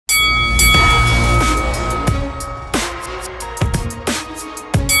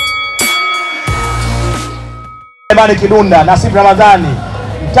Seleman Kidunda, NASSIB Ramadhani,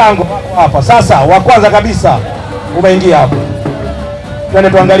 Mtango hapa. Sasa wa kwanza kabisa umeingia hapo. Twende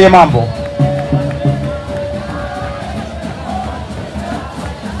tuangalie mambo.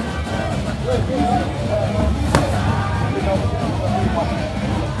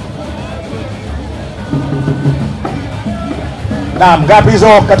 Naam, ngapi hizo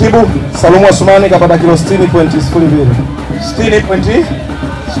katibu? Salumu Asumani kapata kilo 60.02.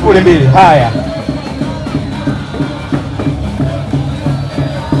 60.02. Haya.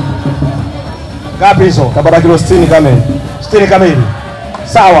 Ngapi hizo? Kapata kilo 60 kamili. 60 kamili.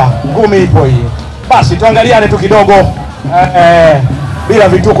 Sawa, ngumi ipo hii. Basi tuangaliane tu kidogo bila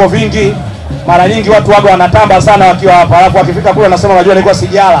vituko vingi. Mara nyingi watu waga wanatamba sana wakiwa hapa, alafu wakifika kule wanasema unajua nilikuwa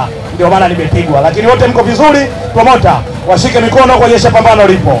sijala, ndio maana nimepigwa. Lakini wote mko vizuri. Promota, washike mikono kuonyesha pambano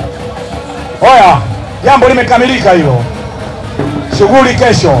lipo. Oya, jambo limekamilika hilo. Shughuli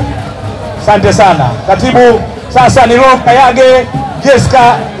kesho. Asante sana. Katibu, sasa ni Lulu Kayage,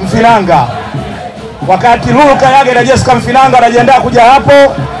 JESCA MFINANGA. Wakati Lulu Kayage na JESCA MFINANGA wanajiandaa kuja hapo,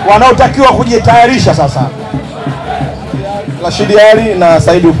 wanaotakiwa kujitayarisha sasa Rashidi Ali na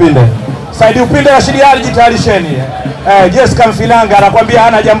Saidi Upinde. Saidi Upinde, Rashidi Ali, jitayarisheni. JESCA MFINANGA anakuambia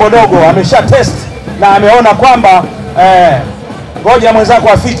hana jambo dogo, amesha test na ameona kwamba ngoja mwenzako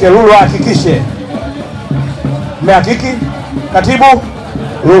afike, Lulu hakikishe. Mmehakiki? Katibu,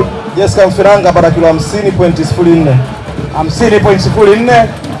 JESCA MFINANGA para kilo 50.04. 50.04.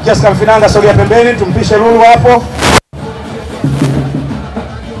 JESCA MFINANGA, sogea pembeni tumpishe Lulu hapo.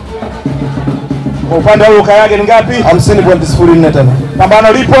 Kwa upande wa Lulu Kayage ni ngapi? 50.04 tena.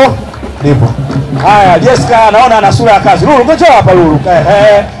 Pambano lipo? Lipo. Haya, JESCA naona ana sura ya kazi. Lulu, ngoja hapa Lulu.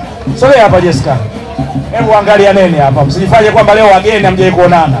 Sogea hapa JESCA. Hebu angalia nini hapa. Msijifanye kwamba leo wageni hamjai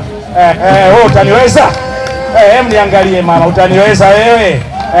kuonana. Wewe utaniweza? Hebu niangalie mama, utaniweza wewe?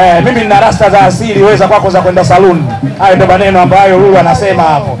 Mimi nina rasta za asili, weza kwako za kwenda saluni. Hayo ndio maneno ambayo Lulu anasema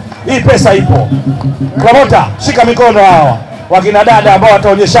hapo. Hii pesa ipo. Promota, shika mikono hawa wakina dada ambao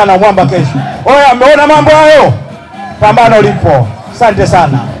wataonyeshana mwamba kesho. Oya, mmeona mambo hayo? Pambano lipo. Asante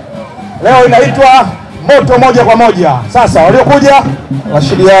sana. Leo inaitwa moto moja kwa moja. Sasa waliokuja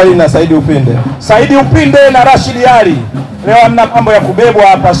Rashidi Ali na Saidi Upinde. Saidi Upinde na Rashidi Ali. Leo hamna mambo ya kubebwa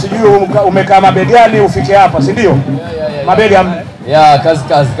hapa, sijui umekaa mabegani ufike hapa, si ndio? Mabega ya kazi.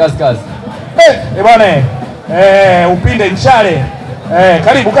 Bwana Upinde Nchale.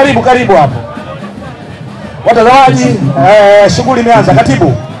 Karibu hapo. Watazamaji, shughuli imeanza.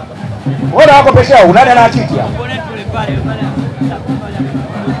 Katibu, wewe wako peke yako, nani ana hakiki hapo?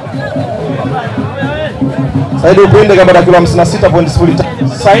 Saidi Upinde kapata kilo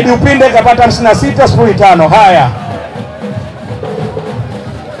 56.05. Saidi Upinde kapata 56.05. Haya.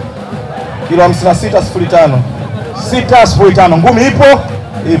 Kilo 56.05. 6.05. Ngumi ipo?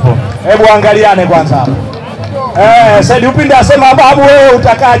 Ipo. Hebu angaliane kwanza hapo. Saidi Upinde asema babu, wewe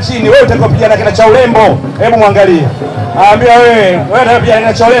utakaa chini, wewe utakopigana kina cha urembo. Hebu muangalie. Aambia wewe unapigana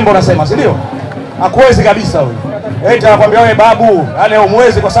kina cha urembo unasema, si ndio? Hakuwezi kabisa huyu. Eti anakuambia wewe babu, yani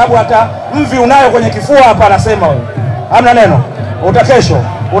umwezi kwa sababu hata mvi unayo kwenye kifua hapa, anasema wewe. Hamna neno. Utakesho.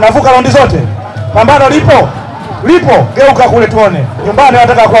 Unavuka raundi zote. Pambano lipo? Lipo. Geuka kule tuone. Nyumbani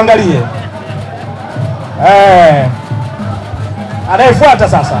wanataka kuangalie. Anayefuata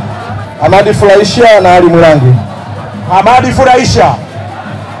sasa Hamadi Furahisha na Ali Mwirangi. Hamadi Furahisha.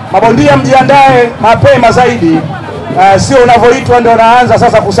 Mabondia mjiandae mapema zaidi. Sio unavyoitwa ndio naanza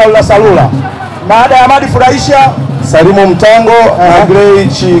sasa kusalula. Baada ya Hamadi Furahisha, Salimu Mtango na Grey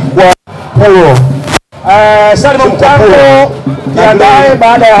Chikwapulo. Salimu Mtango jiandae.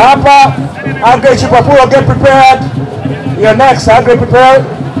 Baada ya hapa Grey Chikwapulo, get prepared. You're next. Grey prepared.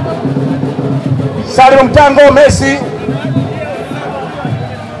 Salimu Mtango, Messi.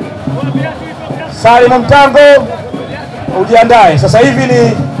 Salimu Mtango ujiandae. Sasa hivi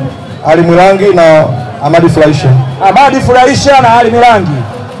ni Ali Mwirangi na Hamadi Furahisha. Hamadi Furahisha na Ali Mwirangi.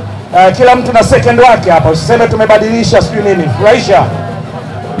 Kila mtu na second wake hapa. Usiseme tumebadilisha sijui nini. Furahisha.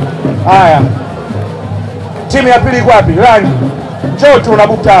 Haya. Timu ya pili iko wapi? Rangi. Njoo tu na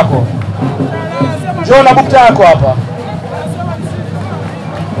bukta hapo. Njoo na bukta yako hapa.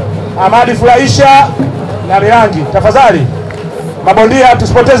 Hamadi Furahisha na Mirangi. Tafadhali. Mabondia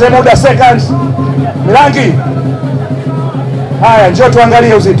tusipoteze muda, seconds. Mirangi. Haya, njoo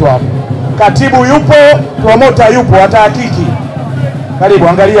tuangalie uzito hapo. Katibu yupo, promota yupo, atahakiki. Karibu,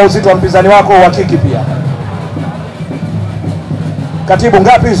 angalia uzito wa mpinzani wako, uhakiki pia. Katibu,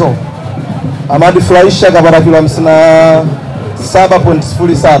 ngapi hizo? Hamadi Furahisha kapata kilo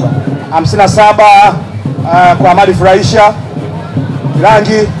 57.07. 57 kwa Hamadi Furahisha.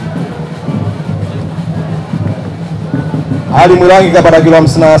 Mirangi. Ali Mwirangi kapata kilo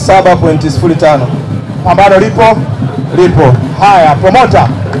 57.05. Pambano lipo. Haya, promota.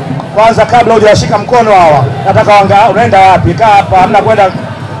 Kwanza kabla hujashika mkono hawa, nataka unaenda wapi? Kaa hapa, hamna kwenda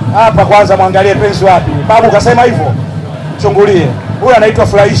hapa, kwanza muangalie penzi wapi. Babu kasema hivyo. Chungulie. Huyu anaitwa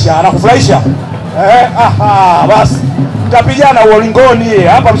Furahisha, anakufurahisha? Aha, basi. Mtapigana ulingoni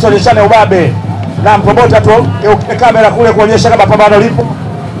hapa, msonyeshane ubabe. Na promota tu kamera kule kuonyesha kama pambano lipo.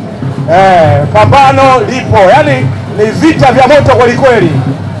 Pambano lipo. Yaani ni vita vya moto kweli kweli.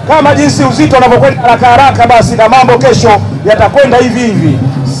 Kama jinsi uzito unavyokwenda haraka haraka, basi na mambo kesho yatakwenda hivi.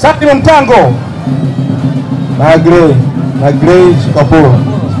 Seleman Mtango na Grey Chipapulo.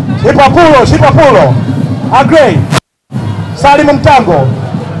 Agrey. Seleman Mtango.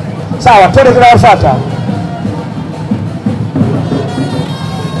 Sawa, twende tunayofuata.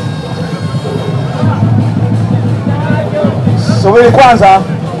 Subiri kwanza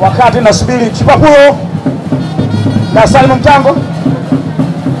wakati nasubiri Chipapulo na Seleman Mtango.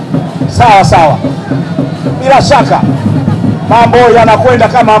 Sawa. Bila shaka mambo yanakwenda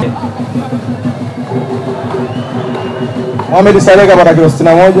kama Mohamed Sarega kwa kilo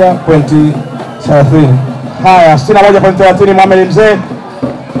 61.30. Haya, 61.30 Mohamed mzee.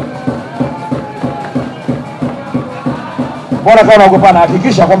 Bora kama unaogopana,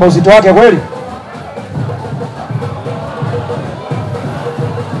 hakikisha kwamba uzito wake kweli.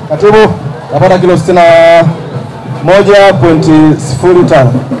 Katibu napata kilo 61.05.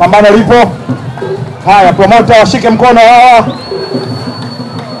 Pambano lipo. Haya, promota washike mkono hawa.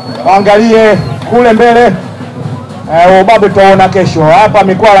 Waangalie kule mbele. Ubabe tuona kesho. Hapa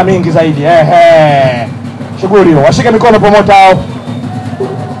mikwala mingi zaidi. Shughuli hiyo. Washike mikono promota hao.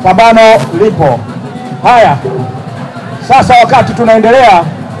 Pambano lipo. Haya. Sasa wakati tunaendelea,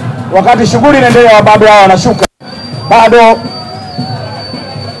 wakati shughuli inaendelea, wababe hao wanashuka. Bado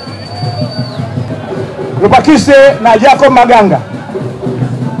Lupakise na Jacob Maganga.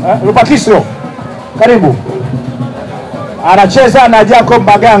 Lupakisio karibu anacheza na Jacob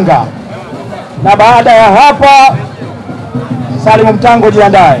Maganga, na baada ya hapa Seleman Mtango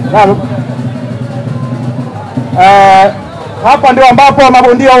jiandae. Hapa ndio ambapo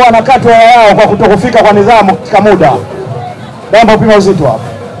mabondia wanakatwa yao kwa kutokufika kwa nidhamu katika muda. Naomba upima uzito hapa.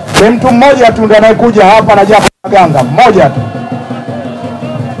 Ni mtu mmoja tu ndiye anayekuja hapa na Jacob Maganga, mmoja tu.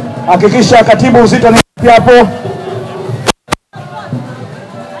 Hakikisha katibu uzito ni hapo.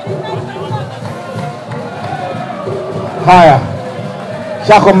 Haya,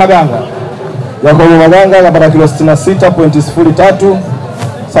 Jacob Maganga anapata kilo 66.03,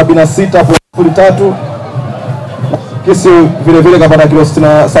 76.03. Kisi vile kapata kilo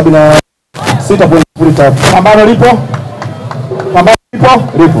 76.03. Pambano lipo.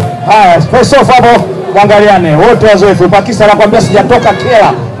 Haya, space off hapo. Waangaliane wote wazoefu. Pakisa anakuambia sijatoka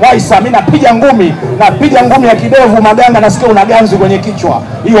kela. Waisa, mimi napiga ngumi ya kidevu. Maganga nasikia una ganzi kwenye kichwa.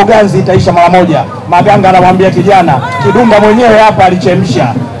 Hiyo ganzi itaisha mara moja. Maganga anamwambia kijana, Kidunda mwenyewe hapa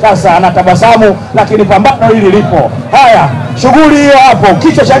alichemsha. Sasa anatabasamu, lakini pambano hili lipo. Haya, shughuli hiyo hapo.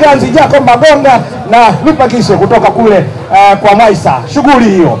 Kichwa cha ganzi Jacob Maganga na Lupakiso kutoka kule kwa Waisa. Shughuli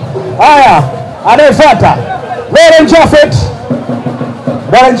hiyo. Haya, anayefuata Ware Jafet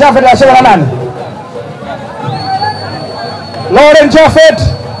anacheza na nani? Ware Jafet.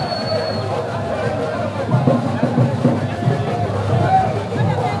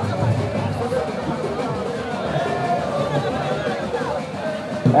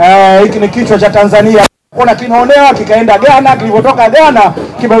 Hiki ni kichwa cha Tanzania. Kuna kinaonewa kikaenda Ghana, kilivyotoka Ghana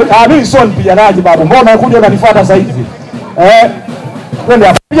mimi sio mpiganaji babu. Mbona unakuja unanifuata sasa hivi? Twende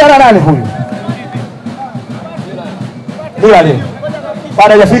hapo. Pigana nani huyu? Bila leo.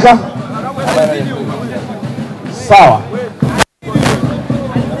 Baada hajafika? Sawa.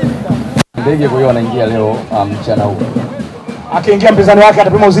 Ndege kwa hiyo anaingia leo mchana huu. Akiingia mpinzani wake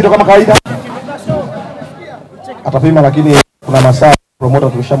atapima uzito kama kawaida. Atapima, lakini kuna masaa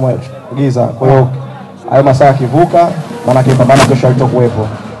promoter tulishamwagiza. Kwa hiyo hayo masaa akivuka, maana pambano kesho halitokuwepo.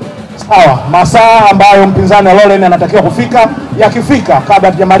 Sawa, masaa ambayo mpinzani wa Loren anatakiwa kufika, yakifika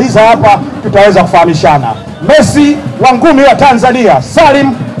kabla tujamaliza hapa tutaweza kufahamishana. Messi wa ngumi wa Tanzania,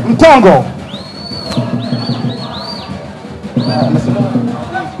 Seleman Mtango.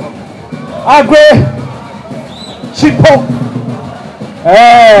 Agwe Chipo.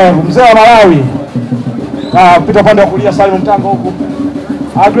 Mzee wa Malawi. Pita upande wa kulia Seleman Mtango huku.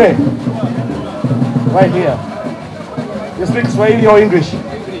 Agwe. Right here. You speak Swahili or English?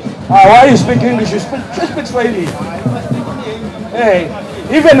 Why you speak English? You speak Swahili. Hey,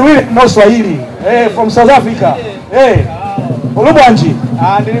 even we know Swahili. Hey, from South Africa. Hey, Ulubanji.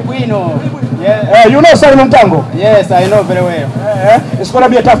 Ndilibwino. Yeah. You know Seleman Mtango? Yes, I know very well. It's gonna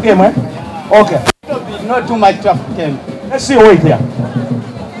be a tough game, eh? Okay. Not too much tough game. Let's see you wait here.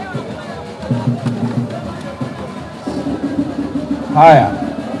 Haya.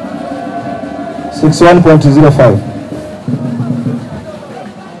 61.05.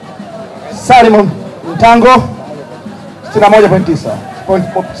 Seleman Mtango 61.9.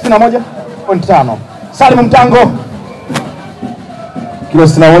 61.5. Seleman Mtango kilo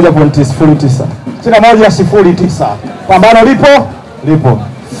 61.09. 61.09. Pambano lipo? Lipo.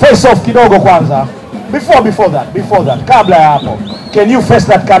 Face off kidogo kwanza. Before that, kabla ya hapo. Can you face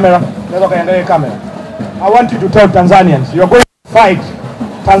that camera? Naweza kaangalia camera. I want you to tell Tanzanians, you are going to fight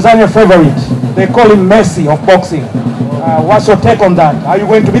Tanzania favorite. They call him Messi of boxing. What's your take on that? Are you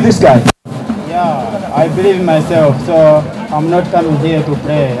going to be this guy? Yeah, I believe in myself, so I'm not coming here to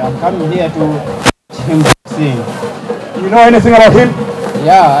play. I'm coming here to watch him boxing. You know anything about him?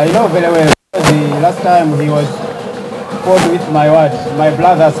 Yeah, I know very well. The last time he was fought with my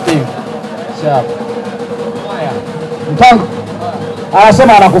brother's team. Sharp. Mtango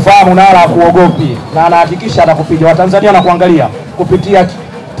anasema anakufahamu na wala kuogopi na anahakikisha atakupiga. Watanzania wanakuangalia kupitia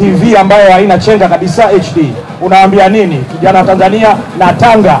TV ambayo haina chenga kabisa HD. Unawaambia nini kijana wa Tanzania na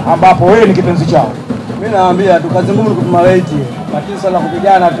Tanga ambapo wewe ni kipenzi chao? Mimi naambia tu kazi ngumu ni kupima weight, lakini sana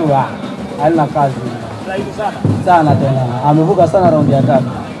kupigana tu halina kazi. Zaidi sana. Sana tena. Amevuka sana raundi ya 3.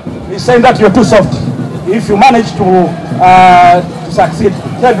 He's saying that you're too soft. If you manage to succeed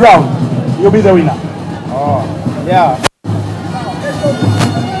third round, you'll be the winner. Oh, yeah.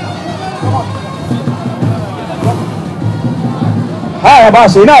 Haya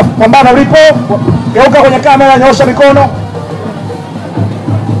basi, enough. Pambano lipo. Geuka kwenye kamera, nyosha mikono.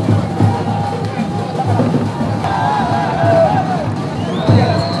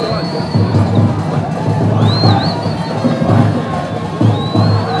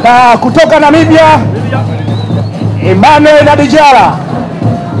 Na kutoka Namibia, Emmanuel na Dijara.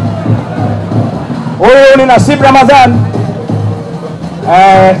 Huyu ni NASSIB Ramadhan.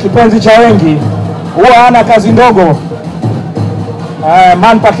 Kipenzi cha wengi. Huwa ana kazi ndogo.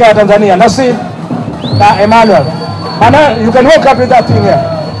 Man pekee wa Tanzania. NASSIB na Emmanuel. Emmanuel, you can walk up with that thing here.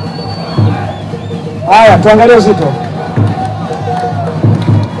 Haya, tuangalie uzito.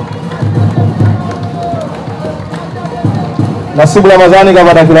 NASSIB Ramadhani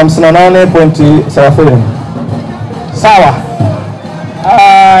kapata kilo 58.30. Sawa.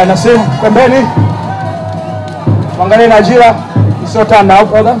 NASSIB pembeni. Tuangalie na Ajira. It's your turn now,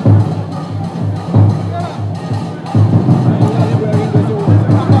 brother.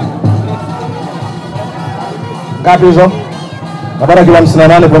 Ngapi hizo? Kapata kilo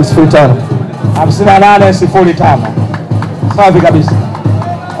 58.05. 58.05. Safi kabisa.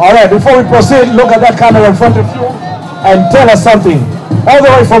 All right, before we proceed, look at that camera in front of you and tell us something. All the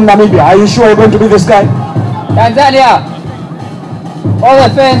way from Namibia, are you sure you're going to be this guy? Tanzania, all the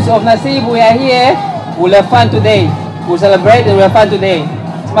fans of NASSIB, we are here. We'll have fun today. We'll celebrate and we'll have fun today.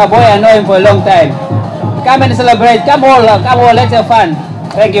 It's my boy, I know him for a long time. Come and celebrate. Come on, let's have fun.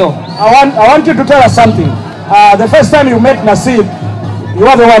 Thank you. I want you to tell us something. The first time you met NASSIB, you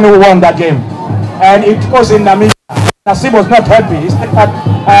were the one who won that game. And it was in Namibia. NASSIB was not happy. He said that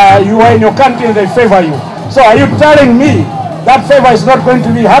you were in your country and they favor you. So are you telling me that favor is not going to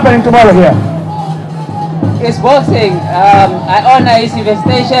be happening tomorrow here? It's boxing. I honor his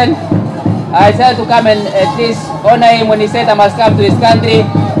invitation. I decided to come and at least honor him when he said I must come to his country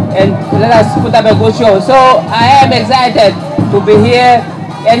and let us put up a good show. So I am excited to be here.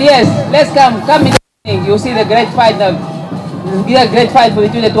 And yes, let's come in the evening. You see the great fight. It'll be a great fight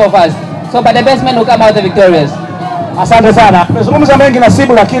between the two of us. So but the best man will come out victorious. Asante sana. Tumezungumza mengi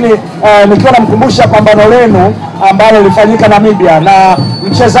NASSIB, lakini nikiwa namkumbusha pambano lenu ambalo lilifanyika Namibia na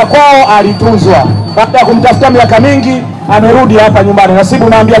mcheza kwao alitunzwa. Baada ya kumtafuta miaka mingi amerudi hapa nyumbani. NASSIB,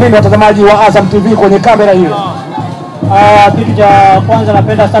 unaambia nini watazamaji wa Azam TV kwenye kamera hiyo? Kitu cha kwanza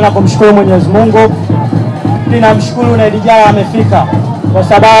napenda sana kumshukuru Mwenyezi Mungu. Ninamshukuru na Dijara amefika kwa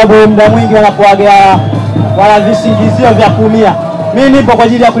sababu muda mwingi wanakuaga wala visingizio vya kuumia. Mimi nipo kwa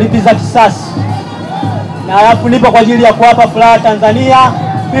ajili ya kulipiza kisasi. Na alafu nipo kwa ajili ya kuwapa furaha Tanzania.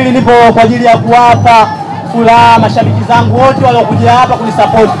 Pili nipo kwa ajili ya kuwapa furaha mashabiki zangu wote waliokuja hapa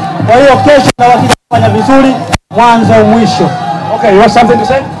kunisupport. Kwa hiyo kesho nawakisha kufanya vizuri mwanzo mwisho. Okay, you have something to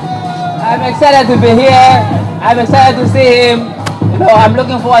say? I'm excited to be here. I'm excited to see him. You know, I'm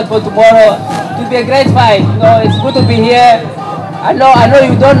looking forward for tomorrow. It will be a great fight. You know, it's good to be here. I know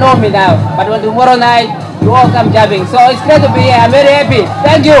you don't know me now, but when tomorrow night you all come jabbing. So it's great to be here. I'm very happy.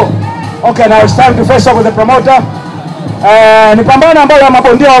 Thank you. Okay, now it's time to face off with the promoter. Ni pambano ambayo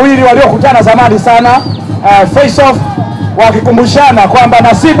mabondia wawili waliokutana zamani sana. Face off wakikumbushana kwamba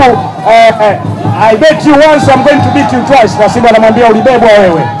NASSIB, I bet you once, I'm going to beat you twice. NASSIB anamwambia ulibebwa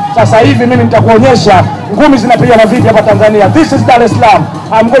wewe. Sasa hivi mimi nitakuonyesha ngumi zinapigwa na vipi hapa Tanzania. This is Dar es Salaam.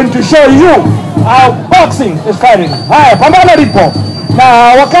 I'm going to show you boxing is fighting. Haya, pambano lipo. Na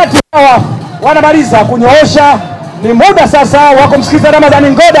wakati hawa wanamaliza kunyoosha, ni muda sasa wa kumsikiza Ramadhani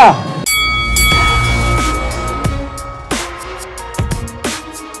Ngoda